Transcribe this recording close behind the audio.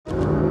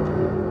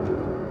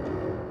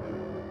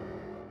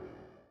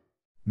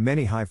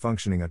Many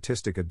high-functioning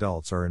autistic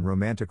adults are in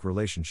romantic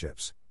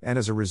relationships, and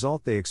as a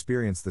result they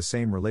experience the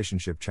same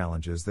relationship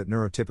challenges that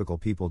neurotypical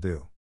people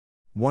do.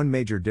 One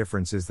major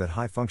difference is that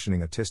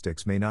high-functioning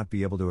autistics may not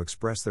be able to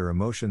express their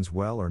emotions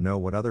well or know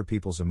what other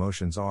people's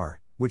emotions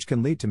are, which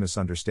can lead to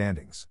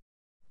misunderstandings.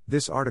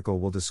 This article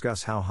will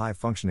discuss how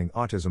high-functioning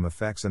autism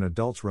affects an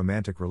adult's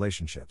romantic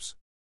relationships.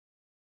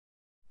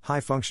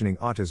 High-functioning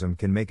autism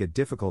can make it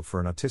difficult for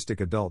an autistic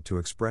adult to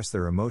express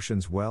their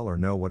emotions well or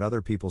know what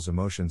other people's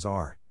emotions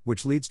are,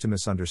 which leads to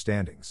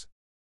misunderstandings.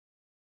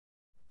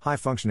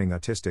 High-functioning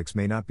autistics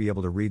may not be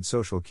able to read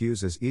social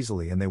cues as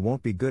easily, and they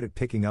won't be good at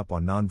picking up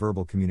on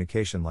nonverbal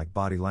communication like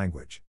body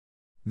language.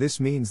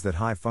 This means that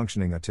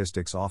high-functioning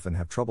autistics often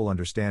have trouble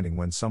understanding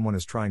when someone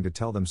is trying to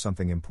tell them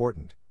something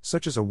important,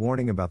 such as a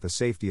warning about the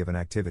safety of an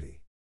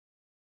activity.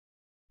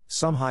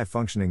 Some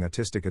high-functioning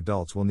autistic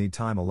adults will need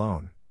time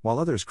alone, while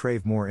others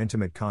crave more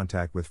intimate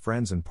contact with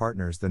friends and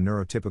partners than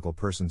neurotypical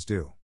persons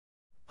do.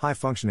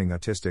 High-functioning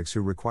autistics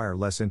who require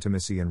less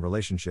intimacy in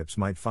relationships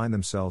might find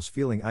themselves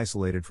feeling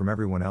isolated from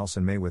everyone else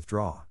and may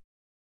withdraw.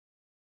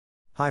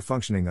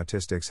 High-functioning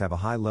autistics have a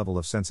high level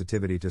of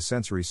sensitivity to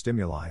sensory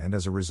stimuli, and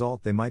as a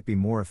result they might be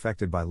more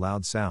affected by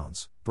loud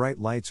sounds, bright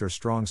lights or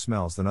strong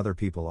smells than other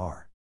people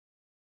are.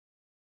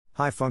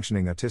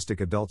 High-functioning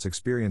autistic adults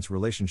experience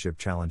relationship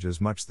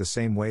challenges much the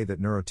same way that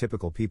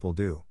neurotypical people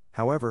do.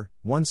 However,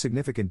 one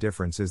significant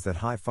difference is that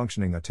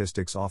high-functioning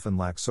autistics often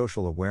lack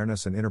social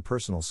awareness and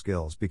interpersonal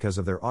skills because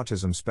of their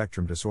autism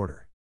spectrum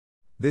disorder.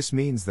 This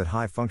means that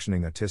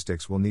high-functioning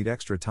autistics will need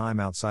extra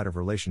time outside of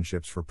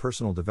relationships for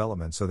personal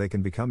development so they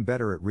can become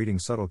better at reading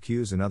subtle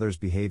cues in others'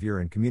 behavior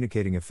and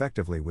communicating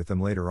effectively with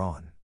them later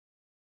on.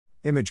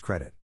 Image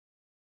credit.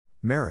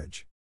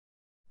 Marriage.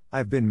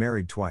 I've been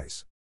married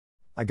twice.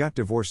 I got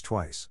divorced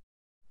twice.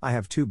 I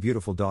have 2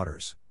 beautiful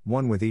daughters,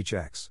 one with each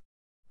ex.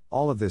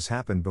 All of this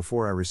happened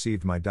before I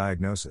received my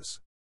diagnosis.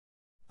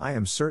 I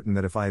am certain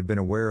that if I had been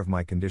aware of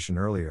my condition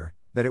earlier,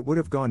 that it would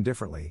have gone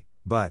differently,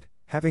 but,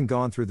 having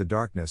gone through the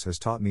darkness has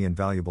taught me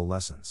invaluable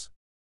lessons.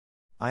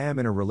 I am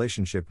in a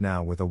relationship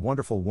now with a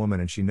wonderful woman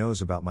and she knows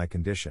about my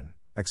condition,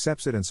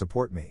 accepts it and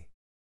supports me.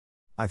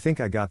 I think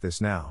I got this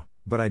now,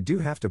 but I do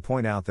have to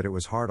point out that it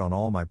was hard on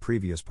all my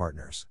previous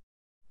partners.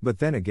 But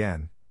then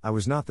again, I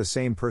was not the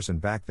same person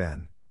back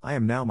then, I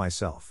am now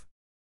myself.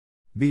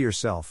 Be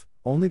yourself,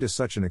 only to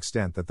such an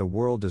extent that the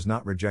world does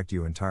not reject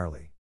you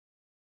entirely.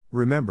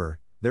 Remember,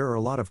 there are a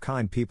lot of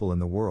kind people in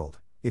the world.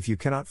 If you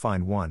cannot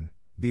find one,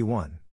 be one.